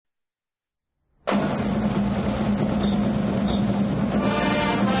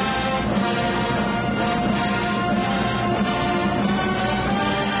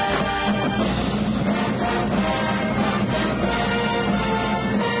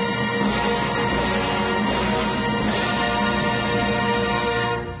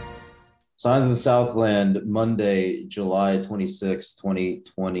Signs of the Southland, Monday, July 26th,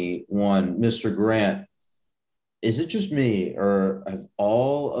 2021. Mr. Grant, is it just me, or have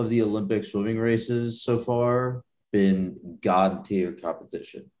all of the Olympic swimming races so far been god tier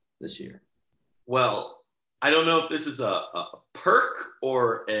competition this year? Well, I don't know if this is a perk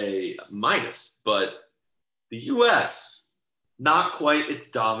or a minus, but the U.S. not quite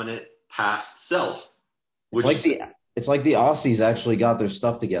its dominant past self. It's Would you like say? the it's like the Aussies actually got their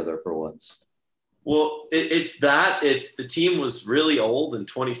stuff together for once. Well, it's that. It's the team was really old in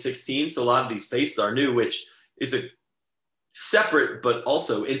 2016, so a lot of these faces are new, which is a separate but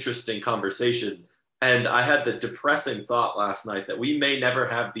also interesting conversation. And I had the depressing thought last night that we may never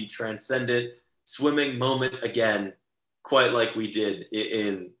have the transcendent swimming moment again, quite like we did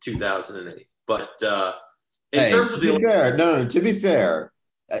in 2008. But in Hey, terms to of be the fair, no, to be fair,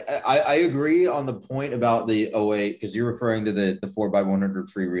 I agree on the point about the '08 because you're referring to the 4 by 100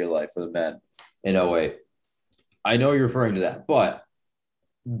 free relay for the men in '08. I know you're referring to that, but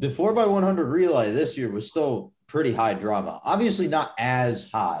the 4 by 100 relay this year was still pretty high drama. Obviously, not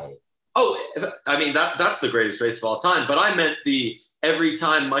as high. I mean that's the greatest race of all time. But I meant the every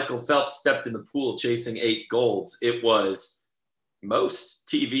time Michael Phelps stepped in the pool chasing 8 golds, it was most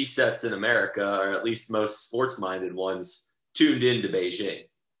TV sets in America, or at least most sports-minded ones, tuned into Beijing,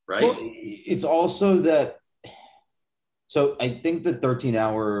 Well, right? it's also that. So I think the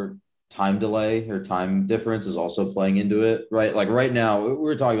 13-hour time delay or time difference is also playing into it, right? Like right now, we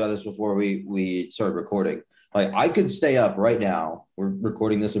were talking about this before we started recording. Like I could stay up right now. We're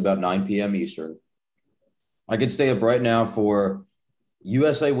recording this about 9 p.m. Eastern. I could stay up right now for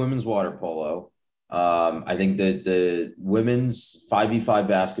USA women's water polo. I think that the women's 5v5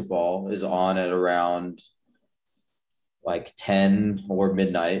 basketball is on at around like 10 or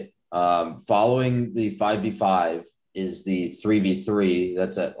midnight. Following the 5v5 is the 3v3.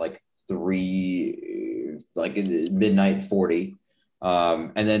 That's at like 3, like midnight 40.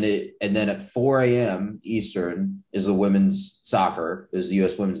 And then at 4 a.m. Eastern is the women's soccer, is the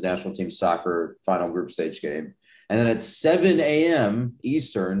U.S. women's national team soccer final group stage game. And then at 7 a.m.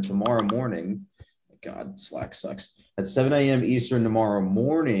 Eastern tomorrow morning, God, Slack sucks. At 7 a.m. Eastern tomorrow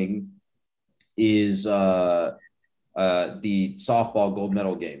morning is the softball gold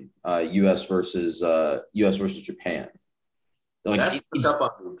medal game, U.S. versus Japan. Like That's snuck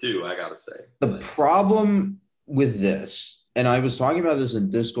up on me too, I gotta say. the But problem with this, and I was talking about this in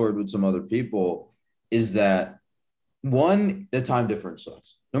Discord with some other people, is that one, the time difference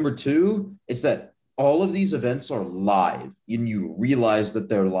sucks. Number two, it's that all of these events are live and you realize that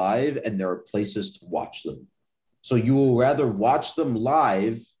they're live and there are places to watch them. So you will rather watch them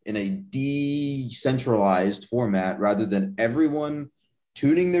live in a decentralized format rather than everyone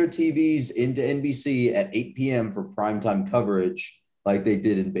tuning their TVs into NBC at 8 p.m. for primetime coverage like they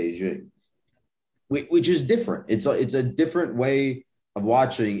did in Beijing, which is different. It's a different way of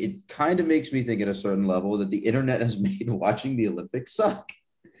watching. It kind of makes me think at a certain level that the internet has made watching the Olympics suck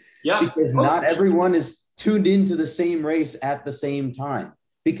yeah, because not everyone is tuned into the same race at the same time.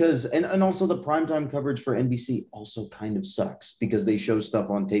 Because and also the primetime coverage for NBC also kind of sucks because they show stuff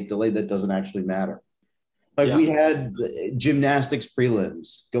on tape delay that doesn't actually matter. Like yeah, we had gymnastics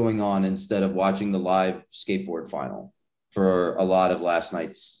prelims going on instead of watching the live skateboard final for a lot of last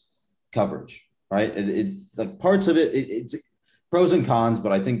night's coverage, right? Like parts of it's pros and cons,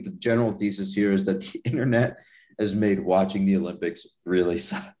 but I think the general thesis here is that the internet has made watching the Olympics really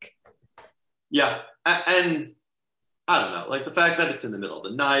suck. yeah. And I don't know, like the fact that it's in the middle of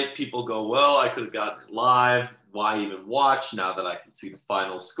the night, people go, well, I could have gotten it live. Why even watch now that I can see the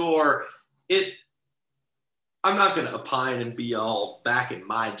final score? It I'm not going to opine and be all back in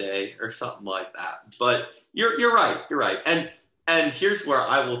my day or something like that. But you're right. You're right. And here's where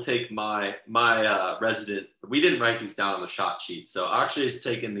I will take my resident. We didn't write these down on the shot sheet, so actually it's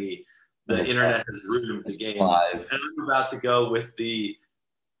taken the internet has ruined the game. Live. And I'm about to go with the.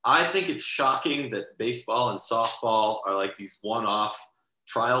 I think it's shocking that baseball and softball are like these one-off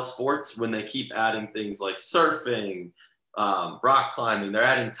trial sports when they keep adding things like surfing, rock climbing. They're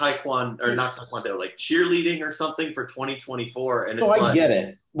adding taekwondo or not taekwondo, like cheerleading or something for 2024, and So it's I like get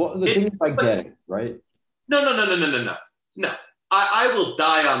it. Well, the thing is, I get it, right? no. I will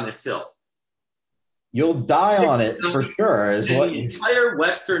die on this hill. You'll die on it for sure. Is In what the entire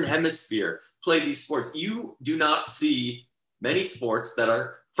Western Hemisphere play these sports. You do not see many sports that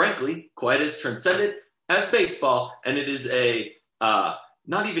are, frankly, quite as transcendent as baseball, and it is a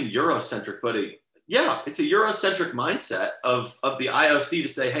not even Eurocentric, but it's a Eurocentric mindset of the IOC to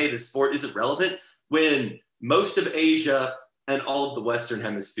say, hey, this sport isn't relevant when most of Asia and all of the Western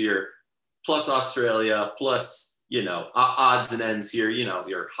Hemisphere, plus Australia, plus odds and ends here.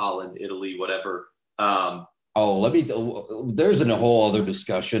 Your Holland, Italy, whatever. There's a whole other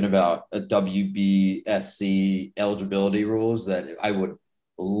discussion about a WBSC eligibility rules that I would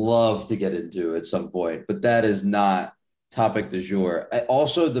love to get into at some point, but that is not topic du jour.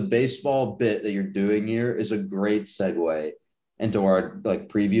 Also, the baseball bit that you're doing here is a great segue into our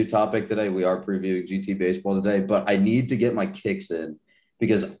preview topic today. We are previewing GT baseball today, but I need to get my kicks in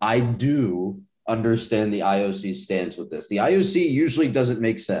because I do understand the IOC's stance with this. The IOC usually doesn't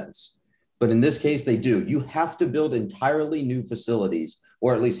make sense, but in this case, they do. You have to build entirely new facilities,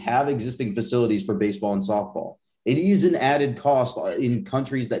 or at least have existing facilities for baseball and softball. It is an added cost in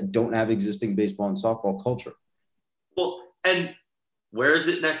countries that don't have existing baseball and softball culture. Well, and where is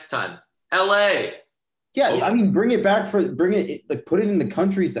it next time? LA. Yeah, I mean, put it in the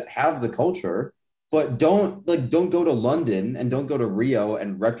countries that have the culture, but don't go to London and don't go to Rio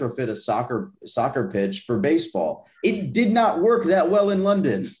and retrofit a soccer pitch for baseball. It did not work that well in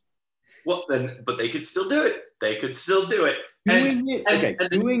London. Well, but they could still do it.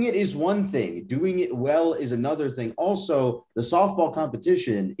 Doing it is one thing. Doing it well is another thing. Also, the softball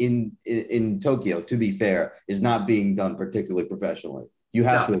competition in Tokyo, to be fair, is not being done particularly professionally. You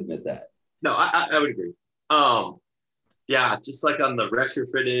have to admit that. No, I would agree. Just like on the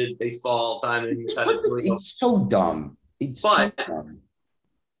retrofitted baseball diamond. It's so dumb.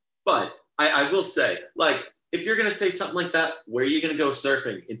 But I will say, if you're going to say something like that, where are you going to go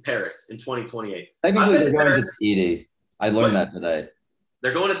surfing in Paris in 2028? Technically, they're going to Tahiti. I learned that today.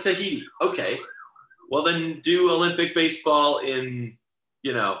 They're going to Tahiti. Okay. Well, then do Olympic baseball in,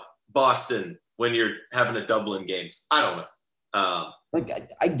 Boston when you're having a Dublin games. I don't know.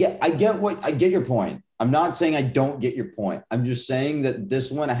 I get your point. I'm not saying I don't get your point. I'm just saying that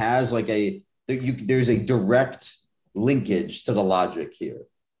this one has there's a direct linkage to the logic here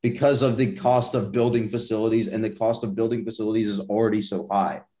because of the cost of building facilities, and the cost of building facilities is already so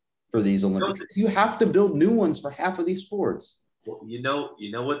high for these Olympics. You have to build new ones for half of these sports. Well, you know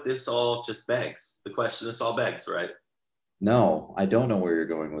what this all just begs? The question this all begs, right? No, I don't know where you're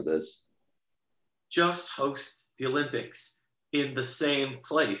going with this. Just host the Olympics in the same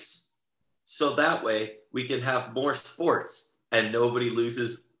place. So that way we can have more sports and nobody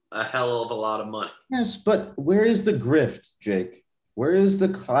loses a hell of a lot of money. Yes, but where is the grift, Jake? Where is the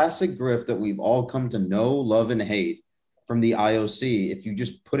classic grift that we've all come to know, love, and hate from the IOC if you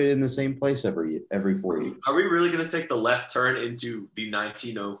just put it in the same place every 4 years? Are we really going to take the left turn into the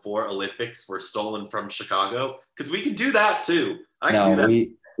 1904 Olympics were stolen from Chicago? Because we can do that too.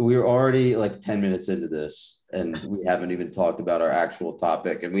 We're already 10 minutes into this, and we haven't even talked about our actual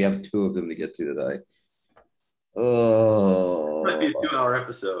topic, and we have 2 of them to get to today. Oh, it might be a 2-hour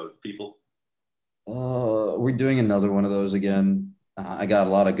episode, people. We're doing another one of those again. I got a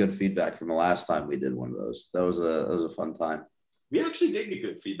lot of good feedback from the last time we did one of those. That was a fun time. We actually did get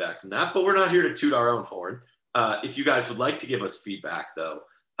good feedback from that, but we're not here to toot our own horn. If you guys would like to give us feedback, though,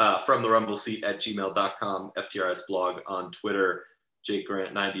 from the rumbleseat@gmail.com, FTRS blog on Twitter, Jake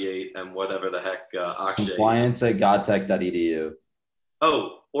Grant 98, and whatever the heck Akshay. Compliance@godtech.edu.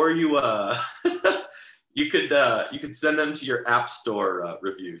 Oh, or you you could send them to your app store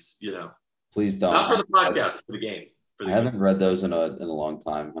reviews. Please don't. Not for the podcast, for the game. I haven't read those in a long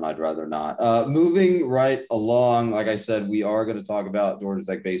time, and I'd rather not. Moving right along, like I said, we are going to talk about Georgia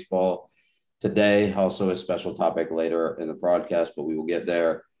Tech baseball today. Also, a special topic later in the broadcast, but we will get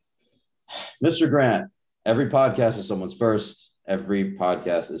there. Mr. Grant, every podcast is someone's first. Every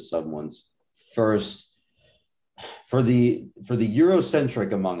podcast is someone's first. For the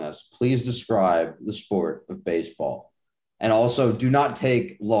Eurocentric among us, please describe the sport of baseball. And also, do not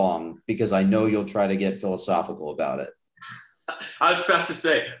take long, because I know you'll try to get philosophical about it. I was about to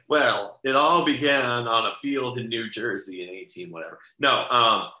say, well, it all began on a field in New Jersey in 18 whatever. No,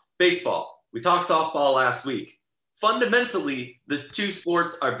 baseball. We talked softball last week. Fundamentally, the 2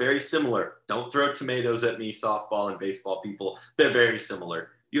 sports are very similar. Don't throw tomatoes at me, softball and baseball people. They're very similar.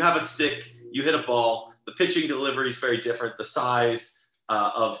 You have a stick, you hit a ball. The pitching delivery is very different. The size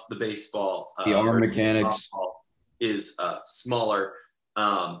of the baseball. The arm mechanics. Is smaller.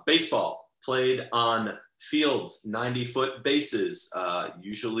 Baseball played on fields, 90-foot bases,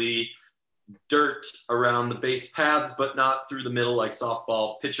 usually dirt around the base paths, but not through the middle like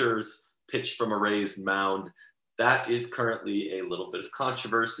softball. Pitchers pitch from a raised mound. That is currently a little bit of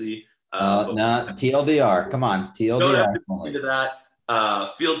controversy. Not TLDR. Come on, TLDR. Into that.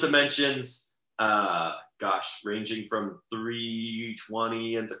 Field dimensions, ranging from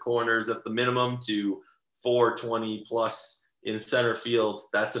 320 in the corners at the minimum to 420 plus in center field.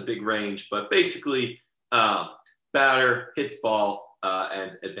 That's a big range, but basically batter hits ball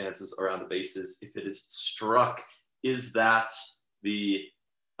and advances around the bases if it is struck is that the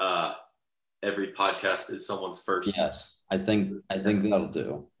every podcast is someone's first? Yeah, I think that'll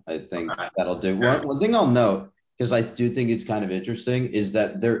do. I think Okay. that'll do. One thing I'll note, because I do think it's kind of interesting, is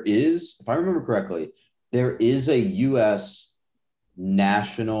that there is, if I remember correctly, there is a U.S.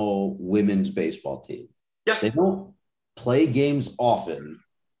 national women's baseball team. Yeah. They don't play games often,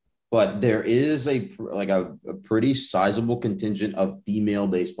 but there is a pretty sizable contingent of female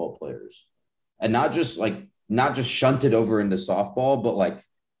baseball players, and not just shunted over into softball, but like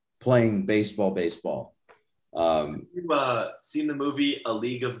playing baseball. You seen the movie A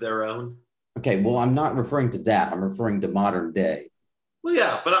League of Their Own? Okay, well, I'm not referring to that. I'm referring to modern day. Well,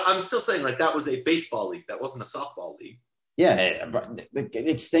 yeah, but I'm still saying like that was a baseball league. That wasn't a softball league. Yeah, but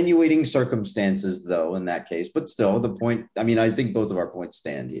extenuating circumstances, though, in that case. But still, the point, I mean, I think both of our points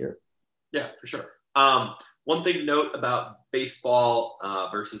stand here. Yeah, for sure. One thing to note about baseball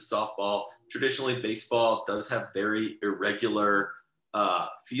versus softball, traditionally baseball does have very irregular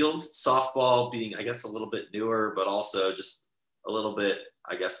fields. Softball being, I guess, a little bit newer, but also just a little bit,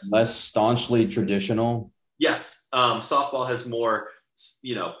 I guess. Less staunchly traditional. Yes. Softball has more,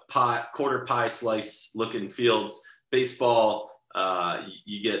 quarter pie slice looking fields. Baseball,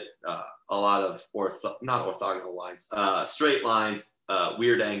 you get a lot of not orthogonal lines, straight lines,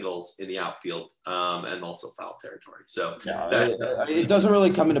 weird angles in the outfield, and also foul territory. So yeah, it doesn't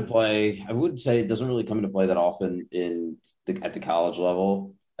really come into play. I would say it doesn't really come into play that often at the college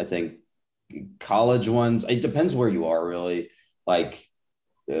level. I think college ones, it depends where you are, really. Like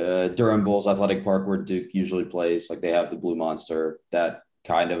Durham Bulls Athletic Park, where Duke usually plays, like they have the Blue Monster. That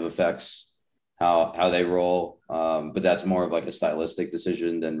kind of affects how they roll. But that's more of like a stylistic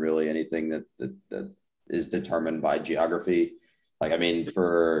decision than really anything that is determined by geography. Like, I mean,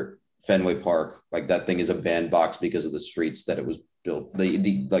 for Fenway Park, like that thing is a bandbox because of the streets that it was built,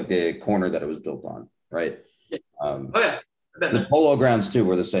 the corner that it was built on, right? The Polo Grounds too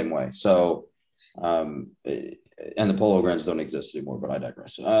were the same way. So, and the Polo Grounds don't exist anymore, but I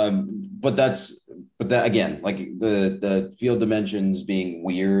digress. But that again, like the field dimensions being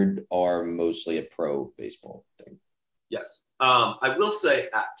weird are mostly a pro baseball thing. Yes. I will say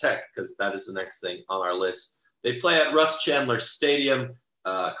at Tech, because that is the next thing on our list, they play at Russ Chandler Stadium,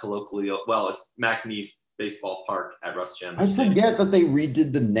 colloquially. Well, it's McNeese Baseball Park at Russ Chandler Stadium. I forget that they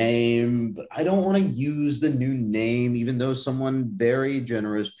redid the name, but I don't want to use the new name, even though someone very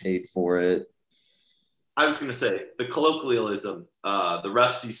generous paid for it. I was going to say the colloquialism, the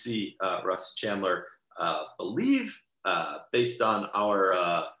Rusty C, Russ Chandler, believe, based on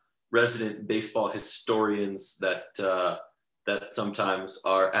our resident baseball historians that sometimes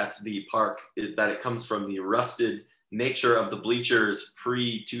are at the park, that it comes from the rusted nature of the bleachers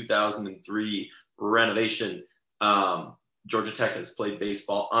pre-2003 renovation. Georgia Tech has played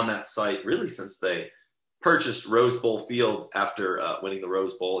baseball on that site really since they purchased Rose Bowl Field after winning the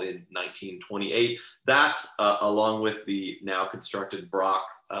Rose Bowl in 1928. That, along with the now constructed Brock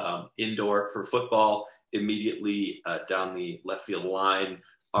indoor for football, immediately down the left field line.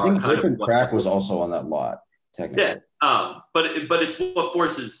 I think Griffin Crack was also on that lot, technically. Yeah, but it's what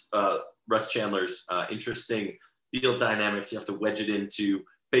forces Russ Chandler's interesting field dynamics. You have to wedge it into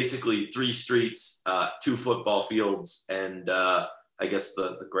basically 3 streets, 2 football fields, and I guess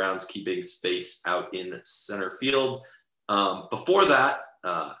the groundskeeping space out in center field. Before that,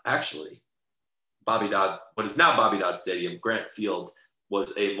 actually, Bobby Dodd, what is now Bobby Dodd Stadium, Grant Field,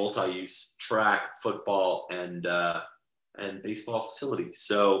 was a multi-use track, football, and baseball facility.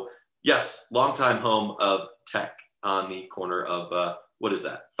 So, yes, longtime home of Tech on the corner of, what is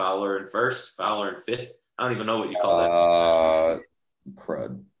that, Fowler and First, Fowler and Fifth? I don't even know what you call that.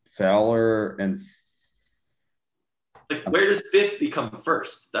 Crud. Fowler and like, where does Fifth become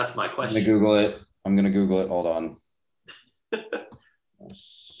First? That's my question. I'm gonna Google it. Hold on.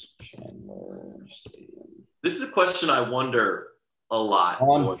 Chandler Stadium. This is a question I wonder a lot.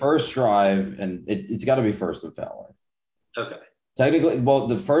 On First Drive, and it's got to be First and Fowler. Okay. Technically, well,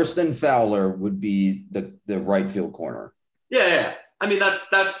 the First and Fowler would be the right field corner. Yeah. I mean,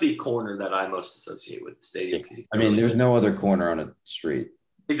 that's the corner that I most associate with the stadium. I mean, there's no other corner on a street.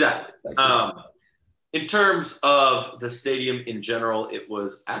 Exactly. In terms of the stadium in general, it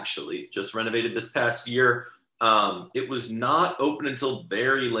was actually just renovated this past year. It was not open until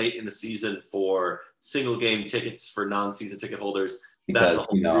very late in the season for single game tickets for non-season ticket holders. That's a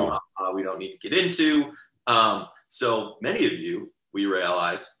whole we don't need to get into. So many of you, we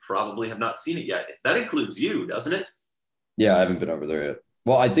realize, probably have not seen it yet. That includes you, doesn't it? Yeah, I haven't been over there yet.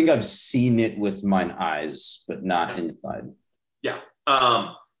 Well, I think I've seen it with mine eyes, but not inside. Yeah.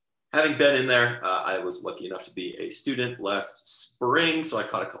 Having been in there, I was lucky enough to be a student last spring, so I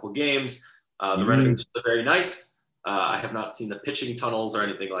caught a couple games. The renovations are very nice. I have not seen the pitching tunnels or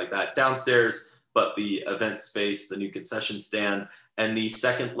anything like that downstairs, but the event space, the new concession stand, and the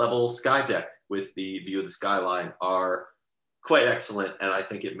second level sky deck with the view of the skyline are quite excellent. And I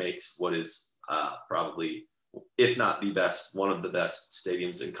think it makes what is probably, if not the best, one of the best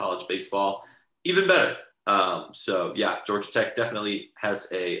stadiums in college baseball even better. So yeah, Georgia Tech definitely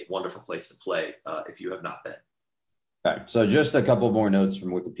has a wonderful place to play if you have not been. Okay, so just a couple more notes from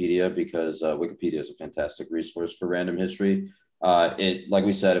Wikipedia because Wikipedia is a fantastic resource for random history. Like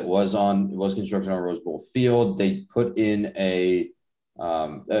we said, it was constructed on Rose Bowl Field. They put in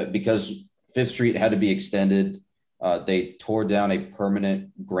because Fifth Street had to be extended. They tore down a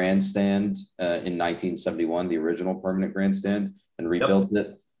permanent grandstand in 1971, the original permanent grandstand, and rebuilt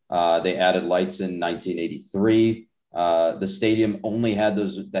it. They added lights in 1983. The stadium only had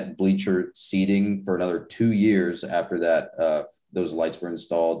that bleacher seating for another 2 years after that. Those lights were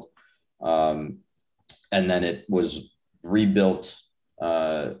installed, and then it was rebuilt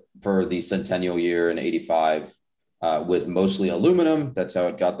for the centennial year in '85 with mostly aluminum. That's how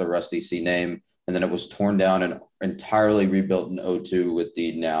it got the Rusty C name. And then it was torn down and entirely rebuilt in '02 with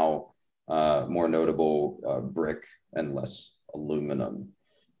the now more notable brick and less aluminum.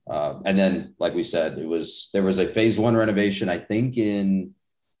 And then, like we said, there was a phase one renovation, I think in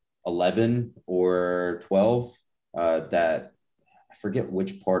 11 or 12, that I forget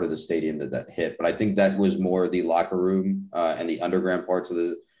which part of the stadium that hit, but I think that was more the locker room and the underground parts of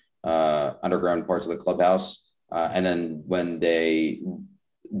the clubhouse. And then when they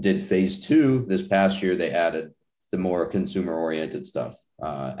did phase two this past year, they added the more consumer oriented stuff.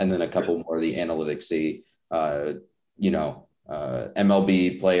 And then a couple more of the analytics-y,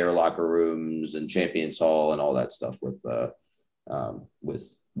 MLB player locker rooms and Champions Hall and all that stuff with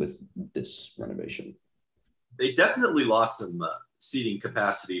this renovation. They definitely lost some seating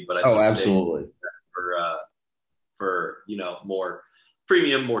capacity, but I think absolutely for more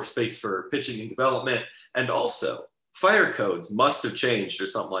premium, more space for pitching and development, and also fire codes must have changed or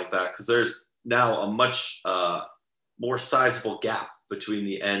something like that because there's now a much more sizable gap between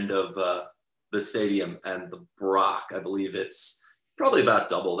the end of the stadium and the Brock. I believe it's probably about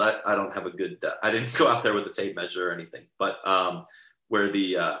double that. I don't have I didn't go out there with a tape measure or anything, but where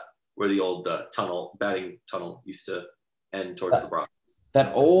the old batting tunnel used to end towards the Brock.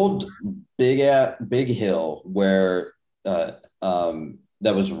 That old big hill where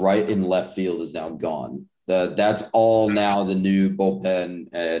that was right in left field is now gone. That's all now the new bullpen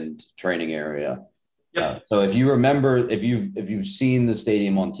and training area. Yep. So if you remember, if you've seen the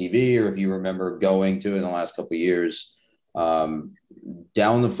stadium on TV, or if you remember going to it in the last couple of years, down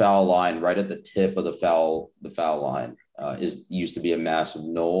the foul line, right at the tip of the foul line, used to be a massive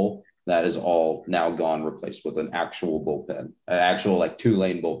knoll. That is all now gone, replaced with an actual bullpen, an actual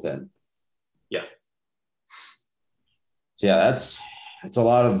 2-lane bullpen. Yeah. So yeah, that's a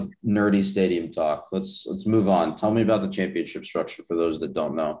lot of nerdy stadium talk. Let's move on. Tell me about the championship structure for those that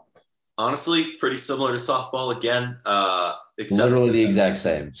don't know. Honestly, pretty similar to softball again. Except literally the exact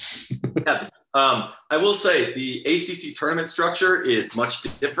same. Yes. I will say the ACC tournament structure is much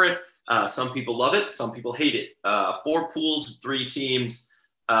different. Some people love it. Some people hate it. 4 pools, 3 teams.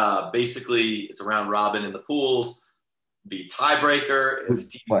 Basically, it's a round robin in the pools. The tiebreaker, if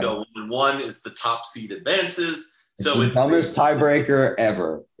teams go 1-1, is the top seed advances. It's the dumbest tiebreaker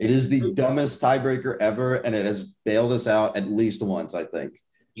ever. It is the dumbest tiebreaker ever, and it has bailed us out at least once, I think.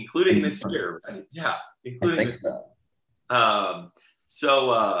 Including this year, right? Yeah, including this year.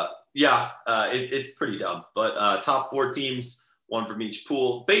 It's pretty dumb. But top 4 teams, 1 from each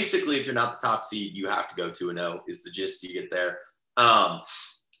pool. Basically, if you're not the top seed, you have to go 2-0 is the gist you get there.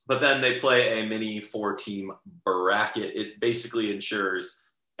 But then they play a mini 4-team bracket. It basically ensures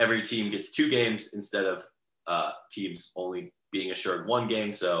every team gets 2 games instead of teams only being assured 1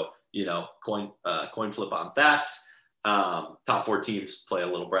 game. So, coin flip on that. Top 4 teams play a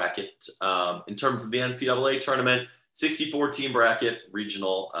little bracket. In terms of the NCAA tournament, 64-team bracket.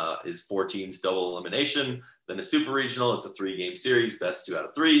 Regional is 4 teams, double elimination. Then a super regional, it's a 3-game series, best 2 out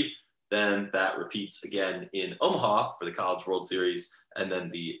of 3. Then that repeats again in Omaha for the College World Series. And then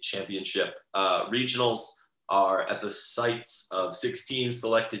the championship regionals are at the sites of 16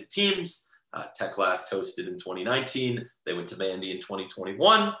 selected teams. Tech last hosted in 2019. They went to Vandy in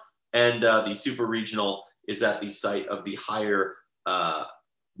 2021. And the super regional is at the site of the higher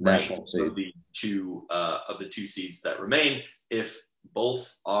national seed of the 2 seeds that remain. If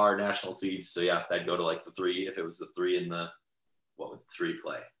both are national seeds, so yeah, that'd go to the 3. If it was the 3 in what would 3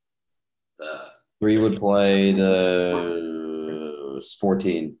 play? The 3 would play the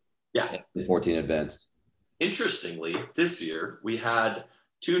 14. Yeah, the 14 advanced. Interestingly, this year we had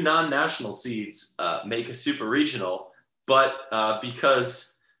two non-national seeds make a super regional, but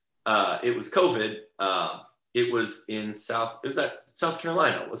because it was COVID, it was at South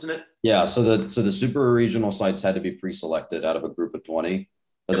Carolina, wasn't it? Yeah, so the super regional sites had to be pre-selected out of a group of 20.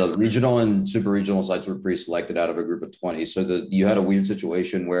 But the regional and super regional sites were pre-selected out of a group of 20. So you had a weird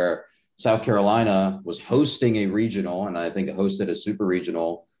situation where South Carolina was hosting a regional, and I think it hosted a super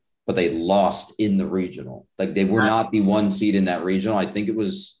regional, but they lost in the regional. Like they were not the one seed in that regional. I think it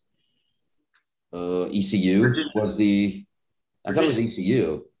was ECU Virginia. was the. I thought it was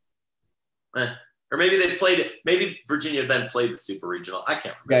ECU. Or maybe they played it. Maybe Virginia then played the super regional. I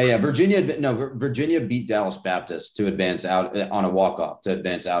can't remember. Yeah. Virginia beat Dallas Baptist to advance out on a walk-off to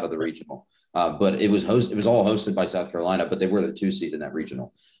advance out of the regional. But it was all hosted by South Carolina, but they were the 2 seed in that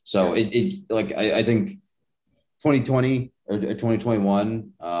regional. So I think 2020 or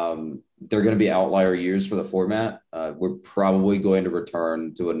 2021, they're going to be outlier years for the format. We're probably going to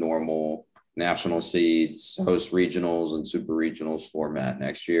return to a normal national seeds, host regionals and super regionals format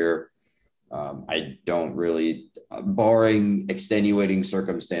next year. I don't really, barring extenuating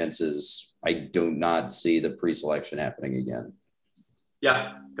circumstances, I do not see the pre-selection happening again.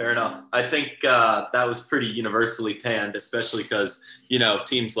 Yeah, fair enough. I think that was pretty universally panned, especially because,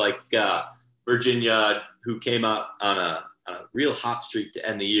 teams like Virginia, who came out on a real hot streak to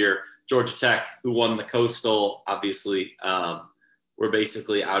end the year, Georgia Tech, who won the Coastal, obviously, were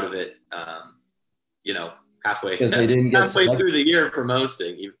basically out of it, halfway through the year from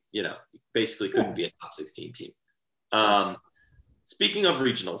hosting, basically couldn't be a top 16 team. Speaking of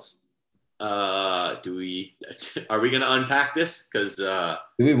regionals, are we going to unpack this? Because do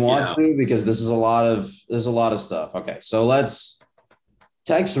we want to? Because there's a lot of stuff. Okay, so let's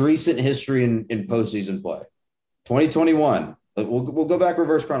Tech's recent history in postseason play. 2021. We'll go back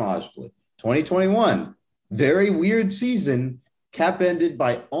reverse chronologically. 2021, very weird season, cap ended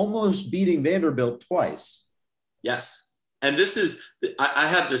by almost beating Vanderbilt twice. Yes. And this is, I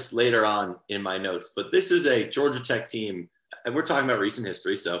have this later on in my notes, but this is a Georgia Tech team, and we're talking about recent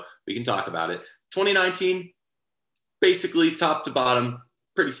history, so we can talk about it. 2019, basically top to bottom,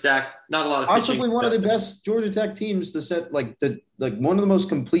 pretty stacked, not a lot of pitching. Possibly one of the best Georgia Tech teams to set, one of the most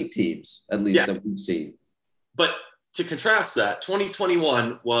complete teams, at least, that we've seen. But to contrast that,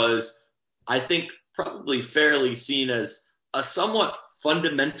 2021 was, I think, probably fairly seen as a somewhat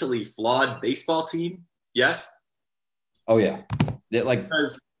fundamentally flawed baseball team. Yes? Oh yeah,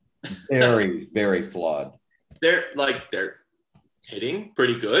 very, very flawed. They're hitting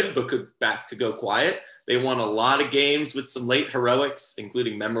pretty good, but bats could go quiet. They won a lot of games with some late heroics,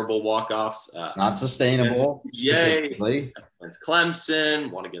 including memorable walk-offs. Not sustainable. Yay! Against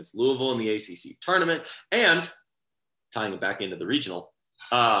Clemson, won against Louisville in the ACC tournament, and tying it back into the regional,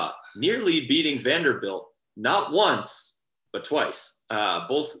 nearly beating Vanderbilt not once but twice.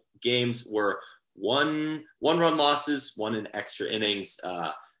 Both games were one-run losses, one in extra innings.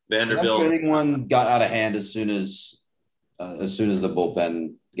 Vanderbilt one got out of hand as soon as the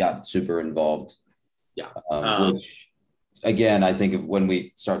bullpen got super involved. Yeah. Which, again, I think when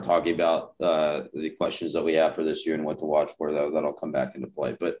we start talking about the questions that we have for this year and what to watch for, that'll come back into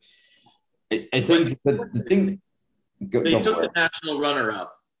play. But I think the thing they took the national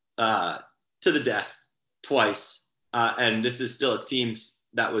runner-up to the death twice, and this is still a team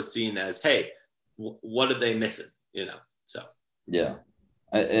that was seen as, hey, what are they missing? So yeah,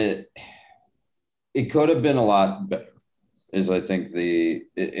 it could have been a lot better. Is I think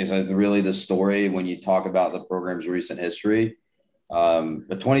really the story when you talk about the program's recent history. But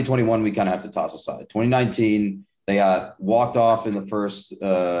 2021 we kind of have to toss aside. 2019 they got walked off in the first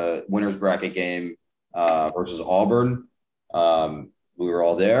winners bracket game versus Auburn. We were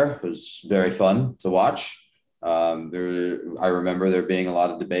all there. It was very fun to watch. I remember there being a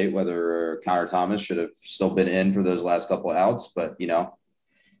lot of debate whether Connor Thomas should have still been in for those last couple of outs, but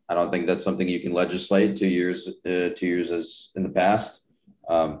I don't think that's something you can legislate 2 years as in the past,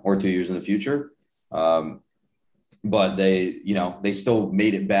 or 2 years in the future. But they still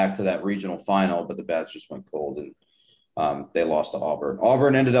made it back to that regional final, but the bats just went cold and they lost to Auburn.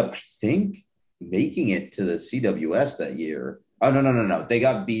 Auburn ended up, I think, making it to the CWS that year. Oh, no. They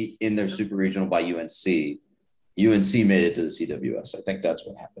got beat in their super regional by UNC. UNC made it to the CWS. I think that's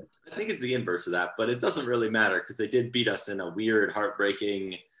what happened. I think it's the inverse of that, but it doesn't really matter because they did beat us in a weird,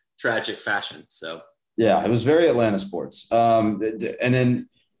 heartbreaking, tragic fashion. So yeah, it was very Atlanta sports. And then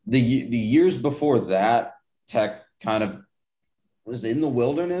the years before that, Tech kind of was in the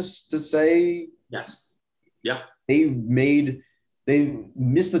wilderness, to say. Yes. Yeah. They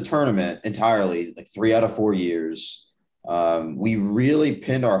missed the tournament entirely, like 3 out of 4 years. We really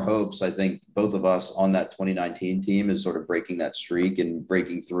pinned our hopes, I think, both of us on that 2019 team is sort of breaking that streak and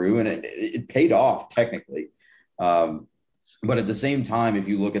breaking through, and it paid off technically. But at the same time, if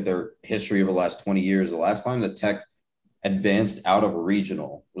you look at their history over the last 20 years, the last time the Tech advanced out of a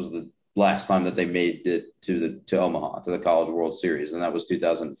regional was the last time that they made it to Omaha, to the College World Series, and that was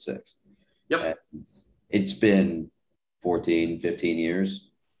 2006. Yep. And it's been 14, 15 years.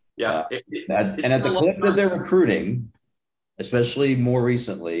 Yeah. And at the clip that they're recruiting, especially more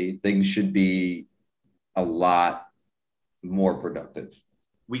recently, things should be a lot more productive.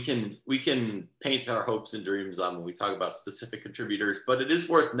 We can paint our hopes and dreams on when we talk about specific contributors, but it is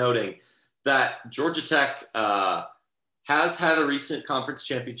worth noting that Georgia Tech has had a recent conference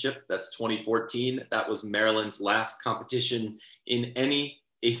championship. That's 2014. That was Maryland's last competition in any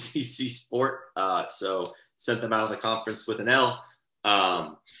ACC sport. So sent them out of the conference with an L.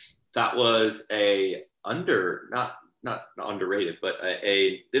 That was not underrated, but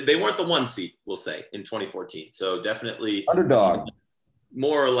they weren't the 1 seed, we'll say, in 2014. So definitely underdog.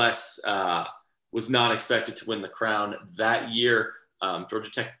 More or less was not expected to win the crown that year.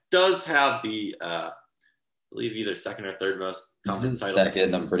 Georgia Tech does have the, I believe, either second or third most conference title.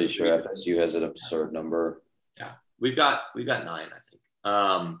 Second, I'm pretty sure FSU has an absurd number. Yeah, we've got 9, I think.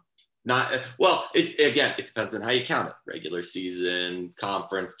 It depends on how you count it. Regular season,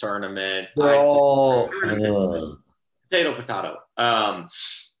 conference, tournament. Potato.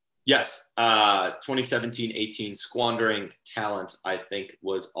 Yes, 2017-18 squandering talent, I think,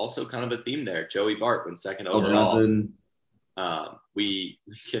 was also kind of a theme there. Joey Bart went second overall. We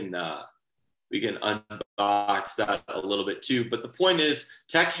can unbox that a little bit too. But the point is,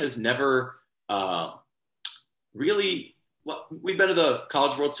 Tech has never really. Well, we've been to the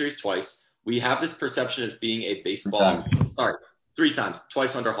College World Series twice. We have this perception as being a baseball. Sorry, 3 times.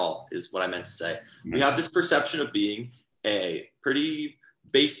 Twice under Hall is what I meant to say. We have this perception of being a pretty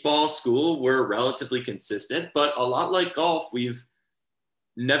baseball school. We're relatively consistent, but a lot like golf, we've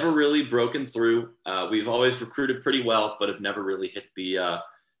never really broken through. We've always recruited pretty well, but have never really hit the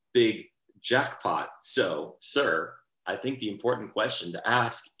big jackpot. So, sir, I think the important question to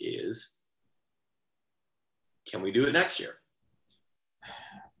ask is, can we do it next year?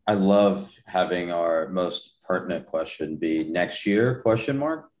 I love having our most pertinent question be next year, question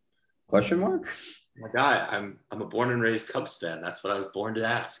mark? My guy, I'm a born and raised Cubs fan. That's what I was born to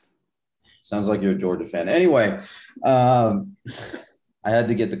ask. Sounds like you're a Georgia fan. Anyway, I had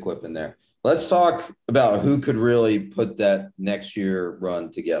to get the quip in there. Let's talk about who could really put that next year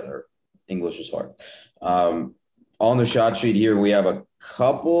run together. English is hard. On the shot sheet here, we have a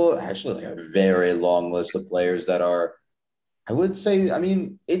couple, actually like a very long list of players that are, I would say, I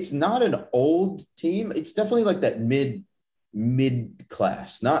mean, it's not an old team. It's definitely like that mid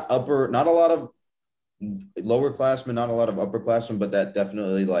class, not a lot of lower classmen, not a lot of upperclassmen, but that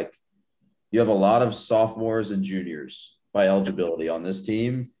definitely, like, you have a lot of sophomores and juniors by eligibility on this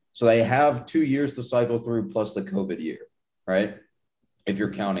team. So they have 2 years to cycle through plus the COVID year, right? If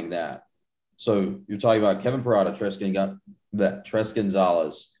you're counting that. So you're talking about Kevin Parada, Tres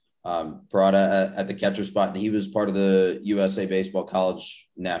Gonzalez, Parada at the catcher spot, and he was part of the USA Baseball College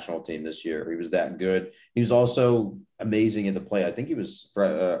national team this year. He was that good. He was also amazing at the plate. I think he was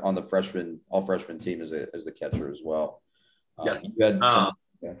on the all freshman team as the catcher as well. Yes. I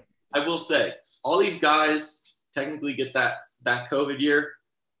will say, all these guys technically get that COVID year.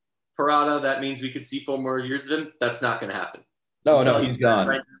 Parada, that means we could see 4 more years of him. That's not going to happen. No, he's gone.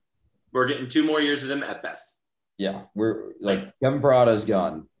 Right, we're getting 2 more years of him at best. Yeah, we're like Kevin Parada is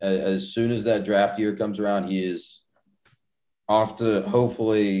gone. As soon as that draft year comes around, he is off to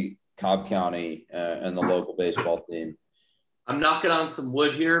hopefully Cobb County and the local baseball team. I'm knocking on some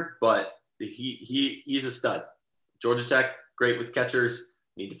wood here, but he's a stud. Georgia Tech, great with catchers.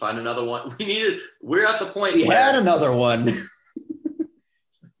 Need to find another one. We're at the point we had another one.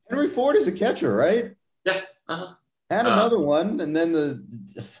 Henry Ford is a catcher, right? Yeah. Had another one, and then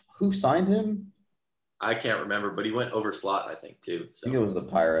who signed him? I can't remember, but he went over slot, I think, too. So. I think it was the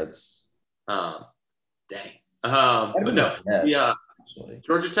Pirates. Dang. But no,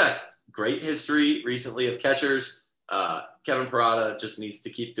 Georgia Tech, great history recently of catchers. Kevin Parada just needs to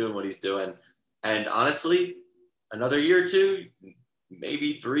keep doing what he's doing. And honestly, another year or 2,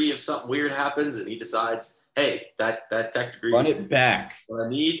 maybe 3, if something weird happens and he decides, hey, that Tech degree is back. What I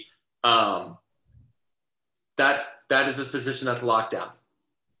need. That is a position that's locked down.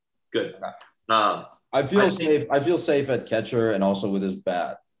 Good. I feel safe. I feel safe at catcher and also with his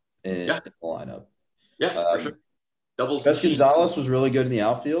bat in the lineup. Yeah, for sure. Doubles. Tres Gonzalez was really good in the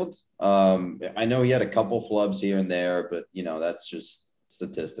outfield. I know he had a couple flubs here and there, but that's just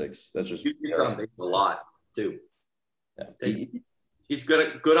statistics. That's just a lot too. Yeah. He's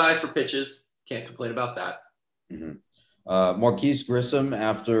good eye for pitches. Can't complain about that. Mm-hmm. Marquise Grissom,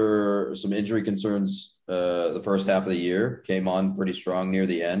 after some injury concerns the first half of the year, came on pretty strong near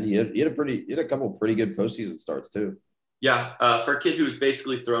the end. He had a couple pretty good postseason starts too. Yeah, for a kid who was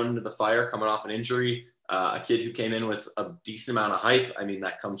basically thrown into the fire coming off an injury, a kid who came in with a decent amount of hype. I mean,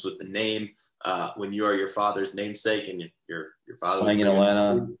 that comes with the name. When you are your father's namesake and your father playing in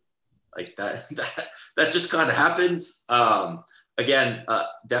Atlanta, like that just kind of happens. Again,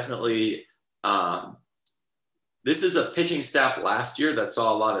 definitely. This is a pitching staff last year that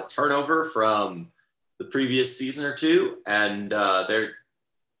saw a lot of turnover from the previous season or two, and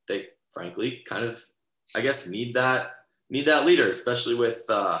they frankly kind of, I guess, need that leader, especially with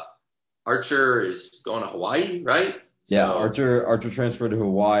Archer is going to Hawaii, right? Yeah, so, Archer transferred to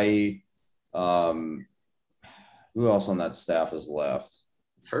Hawaii. Who else on that staff is left?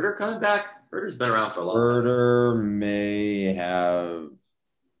 Is Herder coming back? Herder's been around for a long time. Herder may have.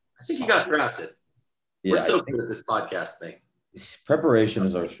 I think he got drafted. Yeah, we're so good at this podcast thing. Preparation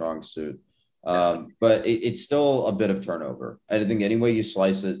is our strong suit. But it's still a bit of turnover. I think any way you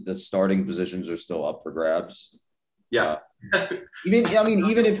slice it, the starting positions are still up for grabs. Yeah.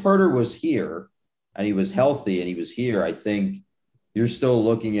 Even if Herder was here and he was healthy and he was here, I think you're still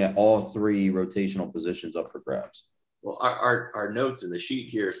looking at all three rotational positions up for grabs. Well, our notes in the sheet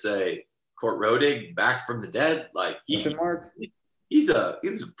here say Court Rodig back from the dead. Like he was a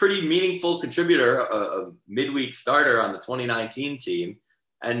pretty meaningful contributor, a midweek starter on the 2019 team,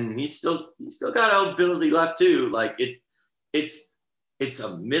 and he's still got eligibility left too. Like it's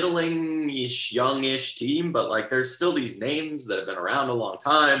a middling-ish, youngish team, but like there's still these names that have been around a long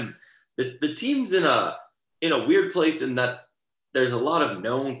time. The team's in a weird place in that there's a lot of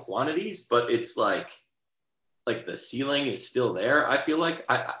known quantities, but it's like the ceiling is still there. I feel like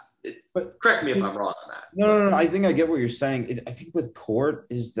but correct me if I'm wrong on that. No. I think I get what you're saying. I think with Court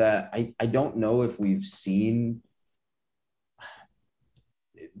is that I don't know if we've seen.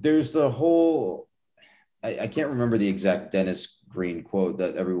 There's the whole. I can't remember the exact Dennis Green quote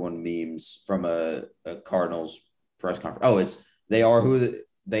that everyone memes from a Cardinals press conference. Oh, it's they are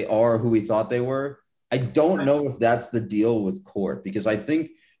who we thought they were. I don't know if that's the deal with Court because I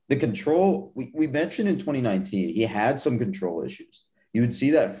think the control we mentioned in 2019, he had some control issues. You would see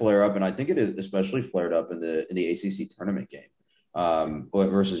that flare up, and I think it especially flared up in the ACC tournament game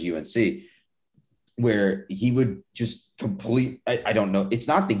versus UNC, where he would just complete. I don't know. It's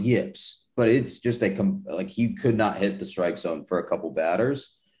not the yips, but it's just he could not hit the strike zone for a couple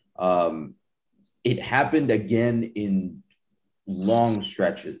batters. It happened again in long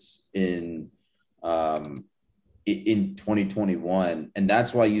stretches in 2021, and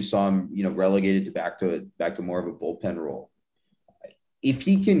that's why you saw him, relegated back to more of a bullpen role. If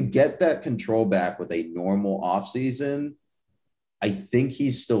he can get that control back with a normal offseason, I think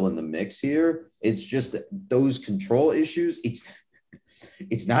he's still in the mix here. It's just that those control issues. It's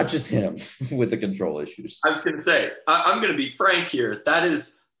not just him with the control issues. I was going to say, I'm going to be frank here. That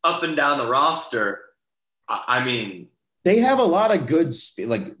is up and down the roster. I mean, they have a lot of good speed.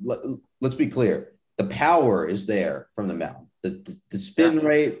 Like, let's be clear. The power is there from the mound. The spin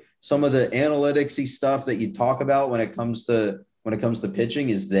rate, some of the analytics-y stuff that you talk about when it comes to pitching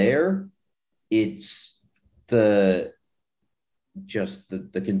is there. It's the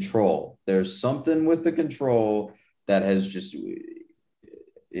control. There's something with the control that has just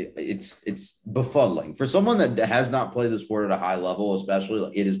it's befuddling for someone that has not played the sport at a high level,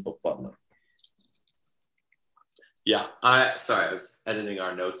 especially. It is befuddling. Yeah, I was editing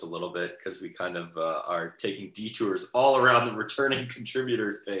our notes a little bit because we kind of are taking detours all around the returning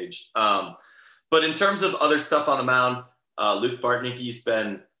contributors page. But in terms of other stuff on the mound, Luke Bartnicki's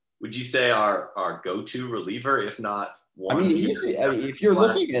been, would you say, our go-to reliever, if not one? If you're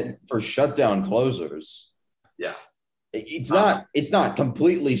looking at for shutdown closers, yeah, it's not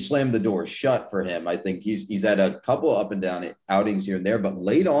completely slam the door shut for him. I think he's had a couple up and down outings here and there, but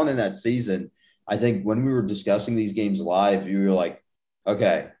late on in that season, I think when we were discussing these games live, you were like,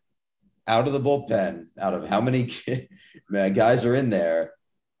 okay, out of the bullpen, out of how many guys are in there,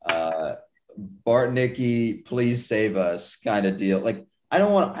 Bartnicki, please save us kind of deal. Like, I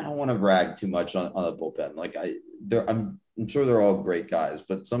don't want to brag too much on the bullpen. Like I'm sure they're all great guys,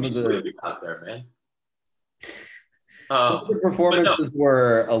 but some of the out there, man. Some of the performances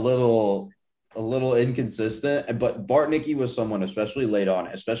were a little inconsistent, but Bartnicki was someone, especially late on,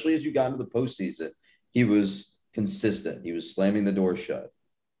 especially as you got into the postseason, he was consistent. He was slamming the door shut.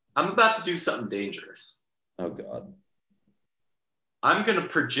 I'm about to do something dangerous. Oh, God. I'm going to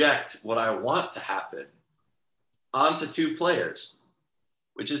project what I want to happen onto two players,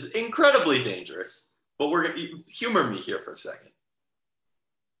 which is incredibly dangerous. but we're going to humor me here for a second.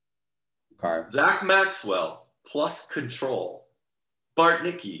 Okay. Zach Maxwell plus control.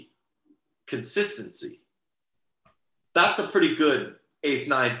 Bartnicki, consistency. That's a pretty good 8th,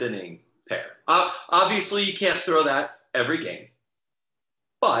 9th inning pair. Obviously, you can't throw that every game.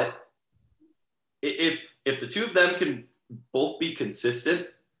 But if the two of them can both be consistent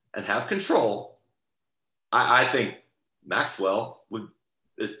and have control, I think Maxwell would,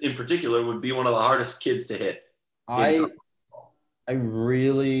 in particular, would be one of the hardest kids to hit. I'm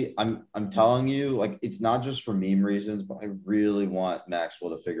telling you, like, it's not just for meme reasons, but I really want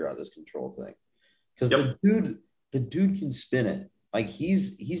Maxwell to figure out this control thing. Because the dude can spin it. Like,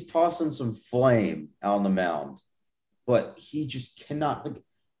 he's tossing some flame out on the mound, but he just cannot, like,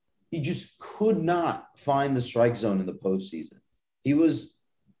 he just could not find the strike zone in the postseason.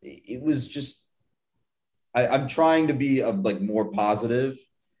 I'm trying to be more positive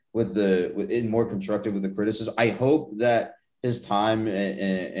and more constructive with the criticism. I hope that his time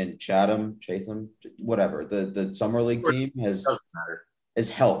in Chatham, whatever, the summer league team has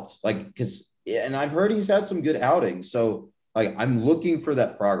helped. Like, and I've heard he's had some good outings. So like, I'm looking for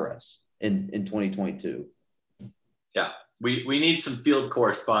that progress in 2022. Yeah. We need some field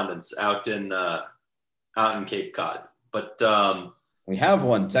correspondence out in Cape Cod, but we have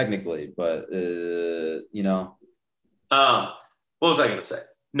one technically, but what was I going to say?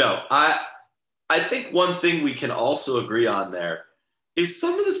 No, I think one thing we can also agree on there is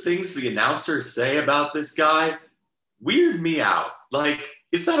some of the things the announcers say about this guy weird me out. Like,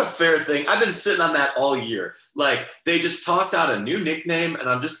 is that a fair thing? I've been sitting on that all year. Like, they just toss out a new nickname, and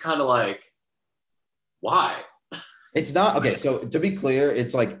I'm just kind of like, why? It's not okay. So to be clear,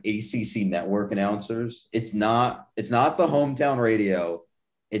 it's like ACC network announcers. It's not the hometown radio.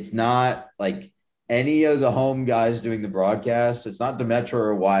 It's not like any of the home guys doing the broadcast. It's not Demetra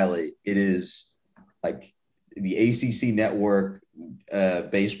or Wiley. It is like the ACC network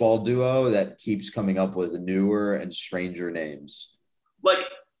baseball duo that keeps coming up with newer and stranger names. Like,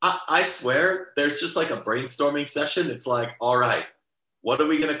 I swear there's just like a brainstorming session. It's like, all right, what are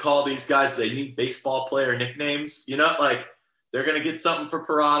we going to call these guys? They need baseball player nicknames. You know, like, they're going to get something for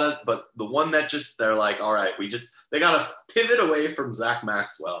Parada, but the one that they're like, all right, they got to pivot away from Zach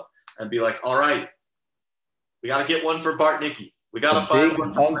Maxwell and be like, all right, we got to get one for Bartnicki. We got to find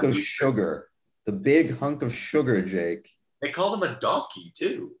one for hunk of sugar. The big hunk of sugar, Jake. They called him a donkey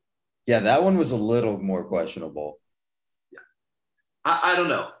too. Yeah, that one was a little more questionable. Yeah, I don't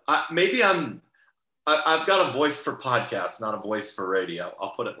know. Maybe I've got a voice for podcasts, not a voice for radio.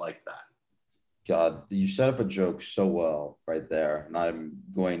 I'll put it like that. God, you set up a joke so well right there, and I'm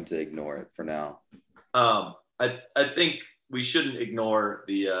going to ignore it for now. I think we shouldn't ignore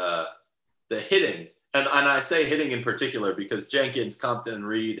the hitting, and I say hitting in particular because Jenkins, Compton, and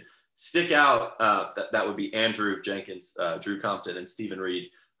Reed stick out. That would be Andrew Jenkins, Drew Compton, and Stephen Reed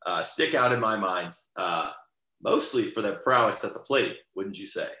stick out in my mind, mostly for their prowess at the plate. Wouldn't you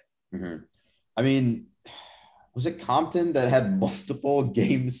say? Mm-hmm. I mean, was it Compton that had multiple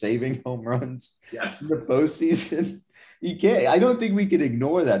game-saving home runs yes. in the postseason? I don't think we could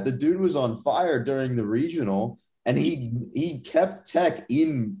ignore that. The dude was on fire during the regional, and he kept Tech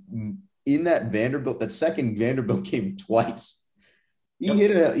in that second Vanderbilt game twice. He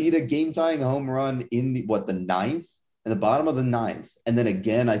hit a game-tying home run in the ninth, in the bottom of the ninth, and then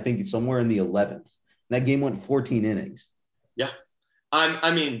again, I think somewhere in the 11th. That game went 14 innings. Yeah.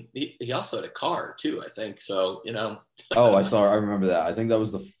 I mean, he also had a car too, I think. So, you know. Oh, I remember that. I think that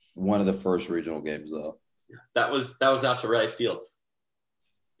was one of the first regional games, though. That was out to right field.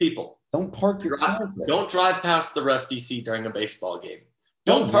 People, don't park your car there. Don't drive past the Rusty Seat during a baseball game.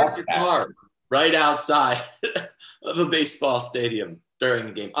 Don't park your car right outside of a baseball stadium during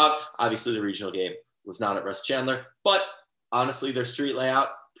the game. Obviously, the regional game was not at Russ Chandler, but honestly, their street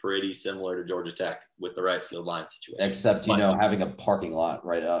layout pretty similar to Georgia Tech with the right field line situation. Except, having a parking lot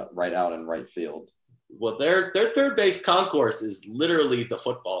right out in right field. Well, their third base concourse is literally the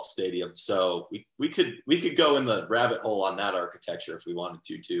football stadium. So we could go in the rabbit hole on that architecture if we wanted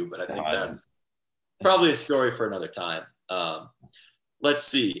to too, but I think that's probably a story for another time. Let's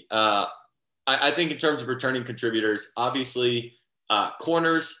see. I think in terms of returning contributors, obviously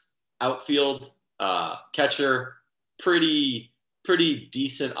corners, outfield, catcher, pretty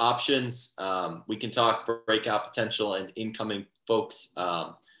decent options. We can talk breakout potential and incoming folks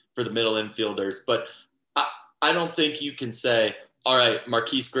for the middle infielders, but I don't think you can say, all right,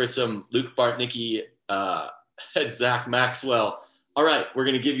 Marquise Grissom, Luke Bartnicki, and Zach Maxwell, all right, we're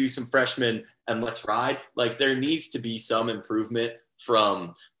going to give you some freshmen and let's ride. Like, there needs to be some improvement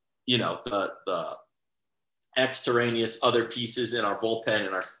from, the extraneous other pieces in our bullpen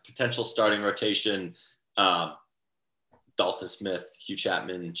and our potential starting rotation Um, Dalton Smith, Hugh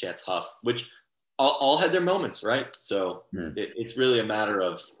Chapman, Chance Huff, which all had their moments, right? So it's really a matter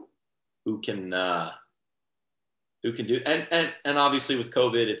of who can do, and obviously with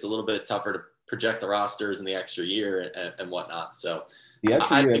COVID, it's a little bit tougher to project the rosters in the extra year and whatnot. So the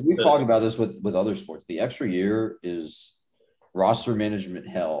extra year, we've talked about this with other sports. The extra year is roster management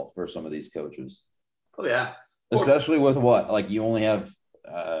hell for some of these coaches. Oh yeah, especially with what, like you only have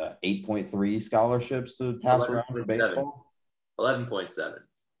 8.3 scholarships to pass around for baseball. 11.7.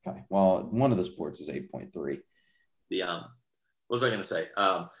 Okay, well, one of the sports is 8.3. The what was I going to say?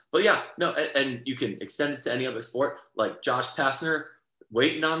 But yeah, no, and you can extend it to any other sport. Like Josh Pastner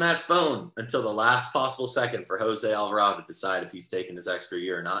waiting on that phone until the last possible second for Jose Alvarado to decide if he's taking his extra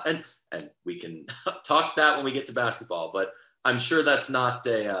year or not. And we can talk that when we get to basketball. But I'm sure that's not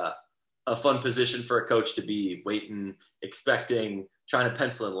a fun position for a coach to be, waiting, expecting, trying to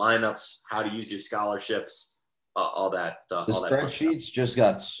pencil in lineups, how to use your scholarships, all that. The spreadsheets just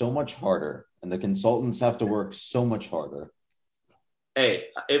got so much harder, and the consultants have to work so much harder. Hey,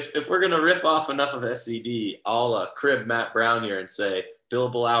 if we're going to rip off enough of SCD, I'll crib Matt Brown here and say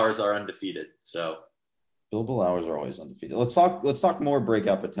billable hours are undefeated. So billable hours are always undefeated. Let's talk more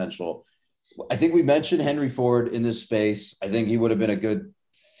breakout potential. I think we mentioned Henry Ford in this space. I think he would have been a good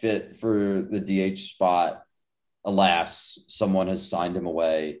fit for the DH spot. Alas, someone has signed him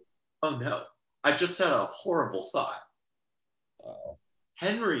away. Oh no. I just had a horrible thought.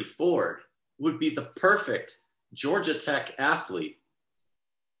 Henry Ford would be the perfect Georgia Tech athlete.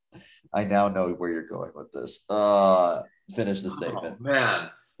 I now know where you're going with this. Finish the statement. Oh, man.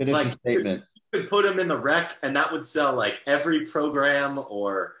 Finish the statement. You could put him in the rec, and that would sell like every program,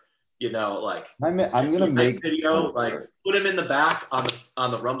 or like I'm gonna make video, like put him in the back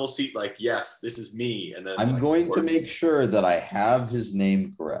on the rumble seat, like, yes, this is me. And then I'm going to make sure that I have his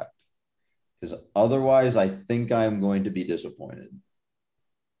name correct, because otherwise I think I'm going to be disappointed.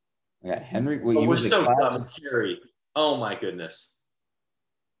 Yeah, Henry. Well, we're so dumb. It's Harry. Oh my goodness.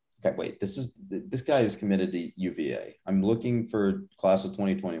 Okay, wait. This guy is committed to UVA. I'm looking for class of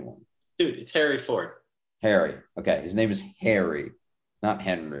 2021. Dude, it's Harry Ford. Harry. Okay, his name is Harry, not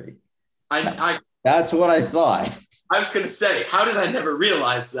Henry. That's what I thought. I was going to say, how did I never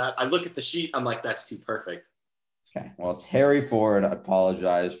realize that? I look at the sheet, I'm like, that's too perfect. Okay, well, it's Harry Ford. I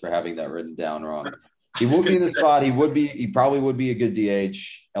apologize for having that written down wrong. He would be in the spot. He probably would be a good DH.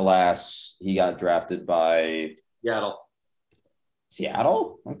 Alas, he got drafted by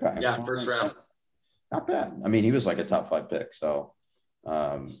Seattle? Okay. Yeah, first round. Not bad. I mean, he was like a top 5 pick, so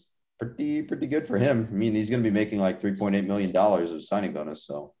pretty good for him. I mean, he's going to be making like $3.8 million of signing bonus.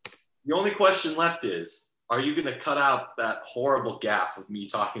 So the only question left is, are you going to cut out that horrible gaffe of me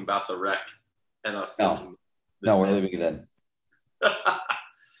talking about the rec and us thinking? No, we're leaving it in.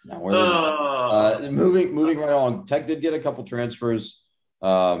 No, we're leaving moving right on. Tech did get a couple transfers.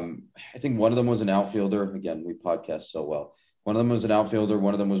 I think one of them was an outfielder. Again, we podcast so well. One of them was an outfielder.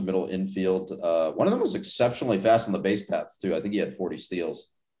 One of them was middle infield. One of them was exceptionally fast on the base paths, too. I think he had 40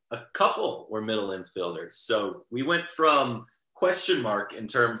 steals. A couple were middle infielders. So we went from question mark in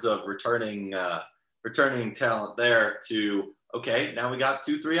terms of returning talent there to, okay, now we got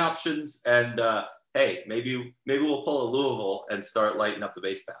 2-3 options. And, hey, maybe we'll pull a Louisville and start lighting up the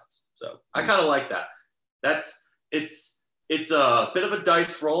base paths. So I kind of like that. It's a bit of a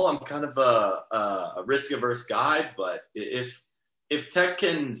dice roll. I'm kind of a risk-averse guy, but if Tech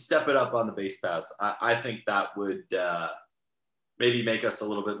can step it up on the base paths, I think that would maybe make us a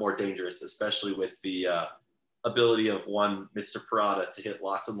little bit more dangerous, especially with the ability of one Mr. Parada to hit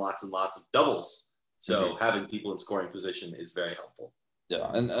lots and lots and lots of doubles. So having people in scoring position is very helpful. Yeah,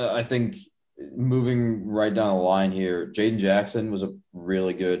 and I think moving right down the line here, Jaden Jackson was a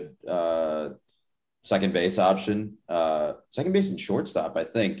really good second base option, second base and shortstop. I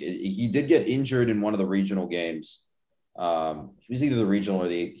think he did get injured in one of the regional games. He was either the regional or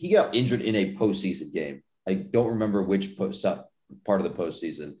he got injured in a postseason game. I don't remember which part of the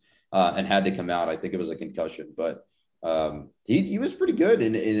postseason, and had to come out. I think it was a concussion, but he was pretty good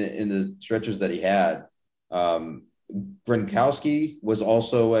in the stretches that he had. Gronkowski was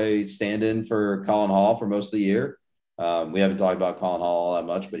also a stand-in for Colin Hall for most of the year. We haven't talked about Colin Hall all that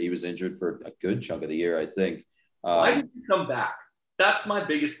much, but he was injured for a good chunk of the year, I think. Why did he come back? That's my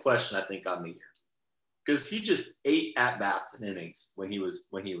biggest question, I think, on the year, because he just ate at bats and innings when he was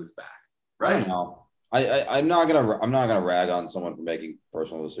back. Right? I don't know. I'm not gonna rag on someone for making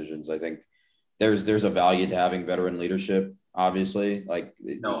personal decisions. I think there's a value to having veteran leadership. Obviously,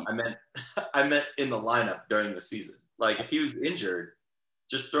 no, I meant in the lineup during the season. Like if he was injured,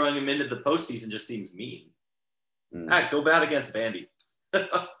 just throwing him into the postseason just seems mean. All right, go bat against Vandy.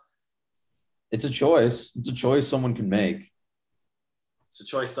 It's a choice. It's a choice someone can make. It's a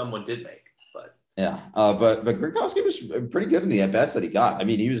choice someone did make, but Yeah. But Gronkowski was pretty good in the at bats that he got. I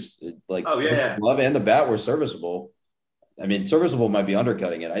mean, he was like oh both the yeah, glove and the bat were serviceable. I mean, serviceable might be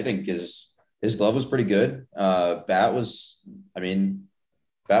undercutting it. I think his glove was pretty good. Bat was, I mean,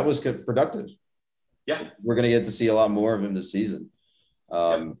 bat was good, productive. yeah, We're going to get to see a lot more of him this season.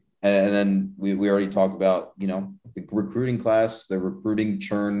 And then we already talked about, the recruiting class, the recruiting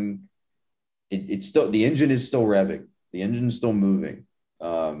churn. It's still, the engine is still revving. The engine is still moving.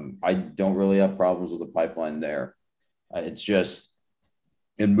 I don't really have problems with the pipeline there. It's just,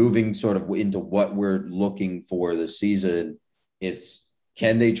 and moving sort of into what we're looking for this season, it's,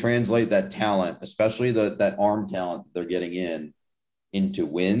 can they translate that talent, especially that arm talent that they're getting into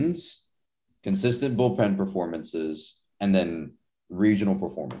wins, consistent bullpen performances, and then regional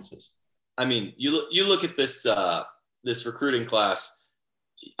performances. I mean, you look at this recruiting class.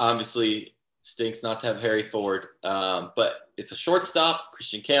 Obviously, stinks not to have Harry Ford, but it's a shortstop,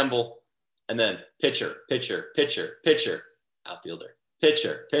 Christian Campbell, and then pitcher, outfielder,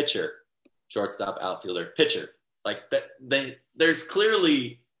 pitcher, shortstop, outfielder, pitcher. Like that, there's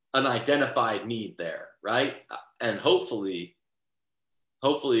clearly an identified need there, right? And hopefully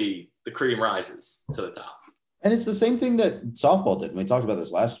the cream rises to the top. And it's the same thing that softball did. We talked about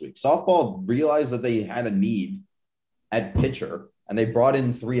this last week. Softball realized that they had a need at pitcher, and they brought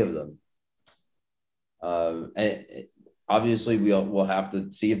in 3 of them. Obviously, we'll have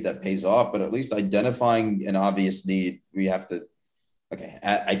to see if that pays off, but at least identifying an obvious need, we have to. Okay,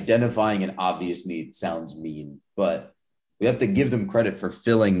 identifying an obvious need sounds mean, but we have to give them credit for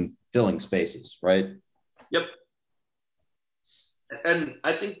filling spaces, right? Yep. And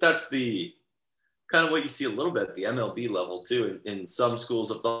I think that's the kind of what you see a little bit at the MLB level too. In some schools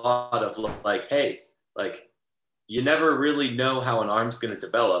of thought of like, hey, like you never really know how an arm's going to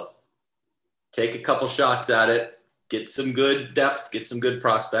develop. Take a couple shots at it, get some good depth, get some good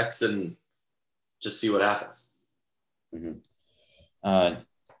prospects, and just see what happens. Mm-hmm.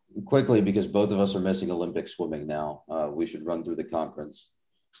 Quickly, because both of us are missing Olympic swimming now, we should run through the conference.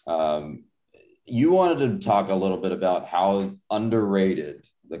 You wanted to talk a little bit about how underrated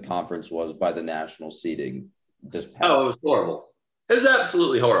the conference was by the national seeding this past. Oh, it was horrible. It was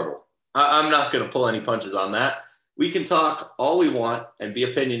absolutely horrible. I'm not going to pull any punches on that. We can talk all we want and be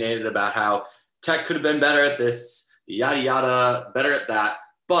opinionated about how Tech could have been better at this, yada, yada, better at that.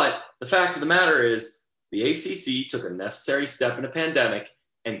 But the fact of the matter is the ACC took a necessary step in a pandemic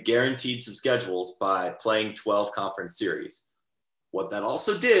and guaranteed some schedules by playing 12 conference series. What that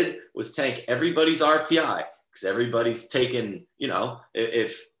also did was tank everybody's RPI because everybody's taken,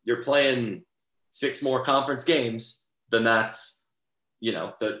 if you're playing 6 more conference games, then that's,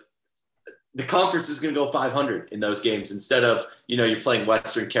 the conference is going to go 500 in those games instead of, you're playing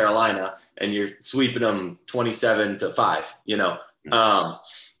Western Carolina and you're sweeping them 27-5,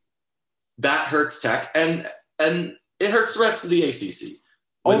 that hurts Tech and it hurts the rest of the ACC.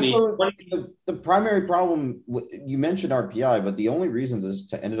 Also, the primary problem, you mentioned RPI, but the only reason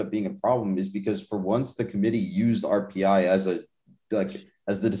this ended up being a problem is because for once the committee used RPI as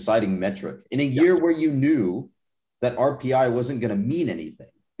the deciding metric in a year where you knew that RPI wasn't going to mean anything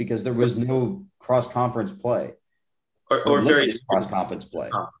because there was no cross-conference play or very cross-conference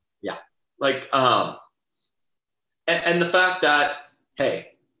play. And the fact that, hey,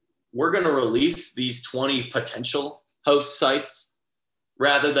 we're going to release these 20 potential host sites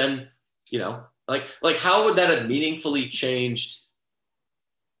rather than, like how would that have meaningfully changed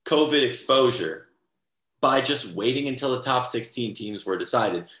COVID exposure by just waiting until the top 16 teams were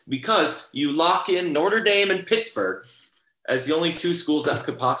decided? Because you lock in Notre Dame and Pittsburgh as the only 2 schools that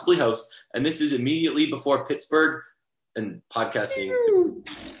could possibly host, and this is immediately before Pittsburgh and podcasting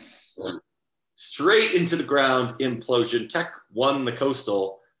straight into the ground implosion. Tech won the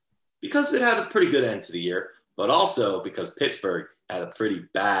Coastal because it had a pretty good end to the year, but also because Pittsburgh had a pretty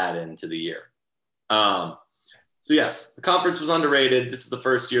bad end to the year. So yes, the conference was underrated. This is the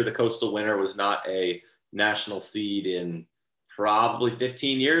first year the Coastal winner was not a national seed in probably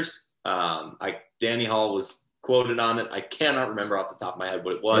 15 years. Danny Hall was quoted on it. I cannot remember off the top of my head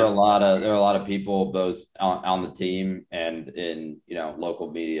what it was. There are a lot of people both on the team and in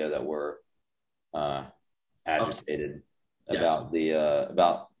local media that were agitated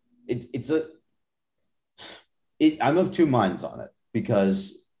about I'm of 2 minds on it.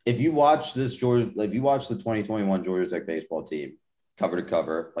 Because if you watch the 2021 Georgia Tech baseball team cover to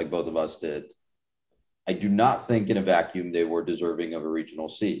cover, like both of us did, I do not think in a vacuum they were deserving of a regional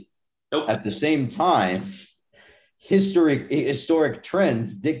seat. Nope. At the same time, historic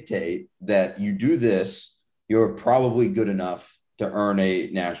trends dictate that you do this, you're probably good enough to earn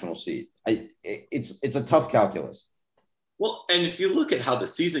a national seat. It's a tough calculus. Well, and if you look at how the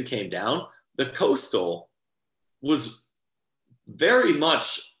season came down, the Coastal was very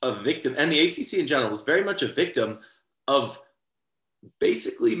much a victim, and the ACC in general was very much a victim of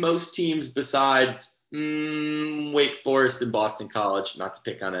basically most teams besides Wake Forest and Boston College, not to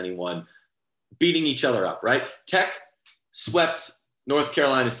pick on anyone, beating each other up, right? Tech swept North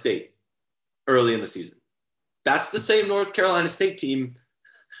Carolina State early in the season. That's the same North Carolina State team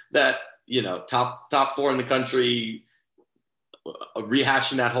that, top 4 in the country,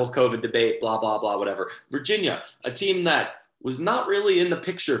 rehashing that whole COVID debate, blah, blah, blah, whatever. Virginia, a team that was not really in the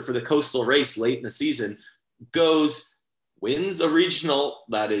picture for the Coastal race late in the season, wins a regional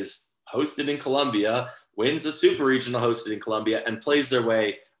that is hosted in Columbia, wins a super regional hosted in Columbia, and plays their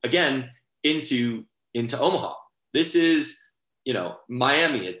way again into Omaha. This is,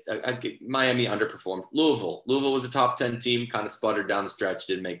 Miami. Miami underperformed. Louisville was a top 10 team, kind of sputtered down the stretch,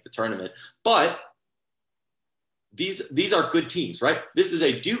 didn't make the tournament. But these are good teams, right? This is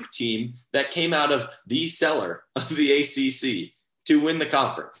a Duke team that came out of the cellar of the ACC to win the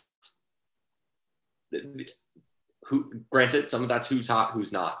conference. Granted, some of that's who's hot,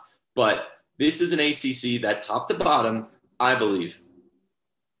 who's not. But this is an ACC that top to bottom, I believe,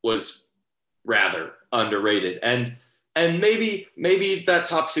 was rather underrated. And maybe that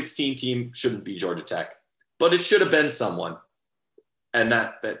top 16 team shouldn't be Georgia Tech, but it should have been someone. And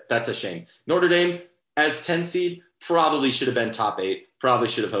that's a shame. Notre Dame, as 10 seed, probably should have been top 8, probably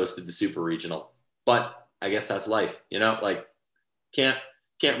should have hosted the super regional. But I guess that's life, can't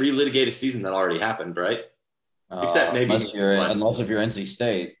relitigate a season that already happened, right? Except maybe unless if you're NC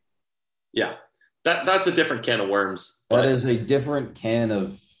State. Yeah. That's a different can of worms. That is a different can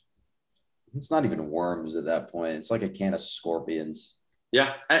of, it's not even worms at that point. It's like a can of scorpions.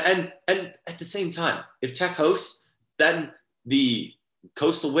 Yeah. And at the same time, if Tech hosts, then the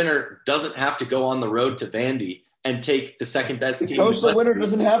Coastal winner doesn't have to go on the road to Vandy and take the second best team. The Coastal winner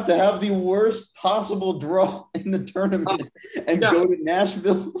doesn't have to have the worst possible draw in the tournament and go to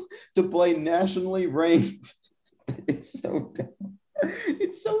Nashville to play nationally ranked. It's so dumb.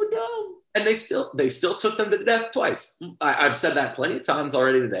 It's so dumb. And they still took them to death twice. I've said that plenty of times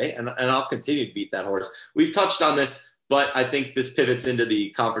already today, and I'll continue to beat that horse. We've touched on this, but I think this pivots into the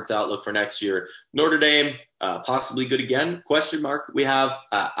conference outlook for next year. Notre Dame, possibly good again? Question mark. We have.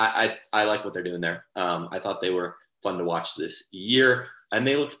 I like what they're doing there. I thought they were fun to watch this year, and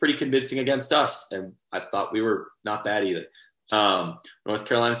they looked pretty convincing against us, and I thought we were not bad either. North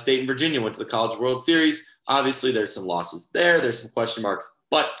Carolina State and Virginia went to the College World Series. Obviously, there's some losses there. There's some question marks,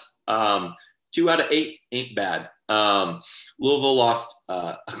 but 2 out of 8 ain't bad. Louisville lost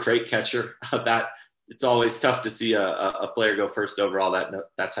a great catcher. That it's always tough to see a player go first overall.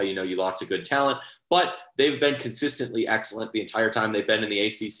 That's how you know you lost a good talent. But they've been consistently excellent the entire time they've been in the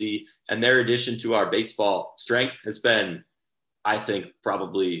ACC, and their addition to our baseball strength has been, I think,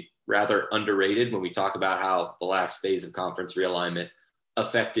 probably rather underrated when we talk about how the last phase of conference realignment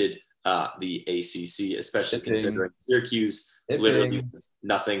affected the ACC, especially considering Syracuse literally was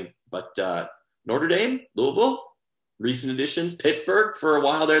nothing but Notre Dame, Louisville, recent additions, Pittsburgh for a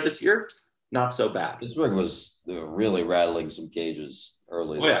while there this year, not so bad. Pittsburgh was really rattling some cages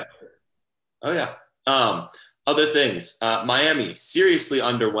early. Oh, yeah. Other things, Miami, seriously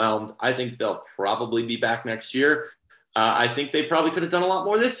underwhelmed. I think they'll probably be back next year. I think they probably could have done a lot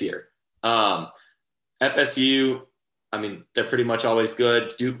more this year. FSU, I mean, they're pretty much always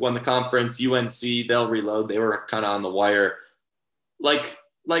good. Duke won the conference. UNC, they'll reload. They were kind of on the wire. Like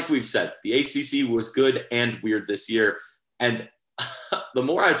we've said, the ACC was good and weird this year. And the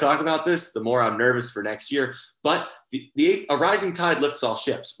more I talk about this, the more I'm nervous for next year. But a rising tide lifts all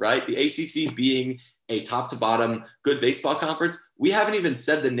ships, right? The ACC being a top to bottom good baseball conference. We haven't even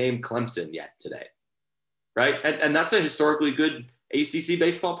said the name Clemson yet today, right? And that's a historically good ACC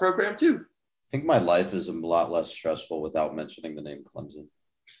baseball program too. I think my life is a lot less stressful without mentioning the name Clemson,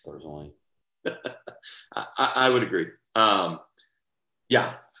 personally. I would agree.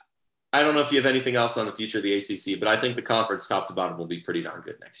 Yeah. I don't know if you have anything else on the future of the ACC, but I think the conference top to bottom will be pretty darn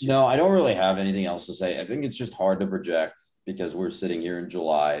good next year. No, I don't really have anything else to say. I think it's just hard to project because we're sitting here in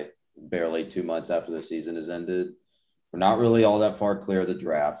July, barely 2 months after the season has ended. We're not really all that far clear of the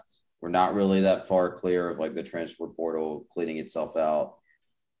draft. We're not really that far clear of like the transfer portal cleaning itself out.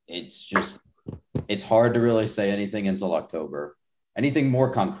 It's hard to really say anything until October. Anything more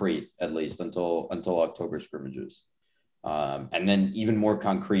concrete, at least, until October scrimmages. And then even more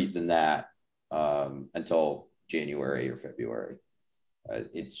concrete than that until January or February.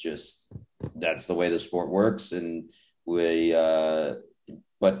 It's just that's the way the sport works, and we run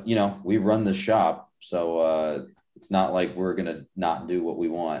the shop, so It's not like we're gonna not do what we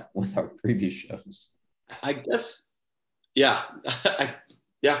want with our preview shows. I guess, yeah,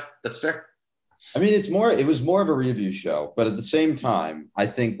 yeah, that's fair. I mean, it was more of a review show, but at the same time, I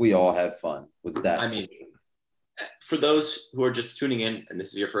think we all had fun with that. I mean, for those who are just tuning in and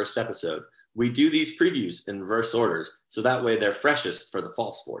this is your first episode, we do these previews in reverse orders. So that way they're freshest for the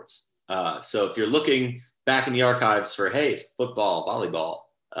fall sports. So if you're looking back in the archives for, hey, football,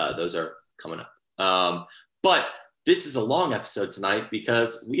 volleyball, those are coming up. But this is a long episode tonight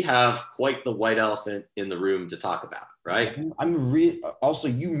because we have quite the white elephant in the room to talk about, right? Also,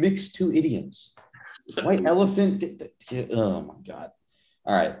 you mixed two idioms. White elephant. Oh my God.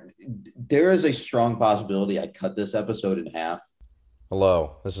 All right. There is a strong possibility I cut this episode in half.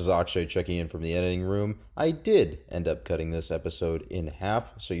 Hello, this is Akshay checking in from the editing room. I did end up cutting this episode in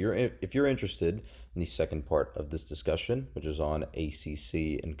half, so if you're interested in the second part of this discussion, which is on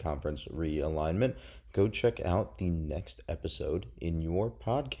ACC and conference realignment, go check out the next episode in your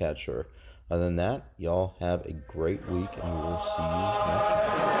podcatcher. Other than that, y'all have a great week, and we will see you next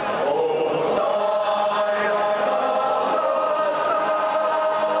time.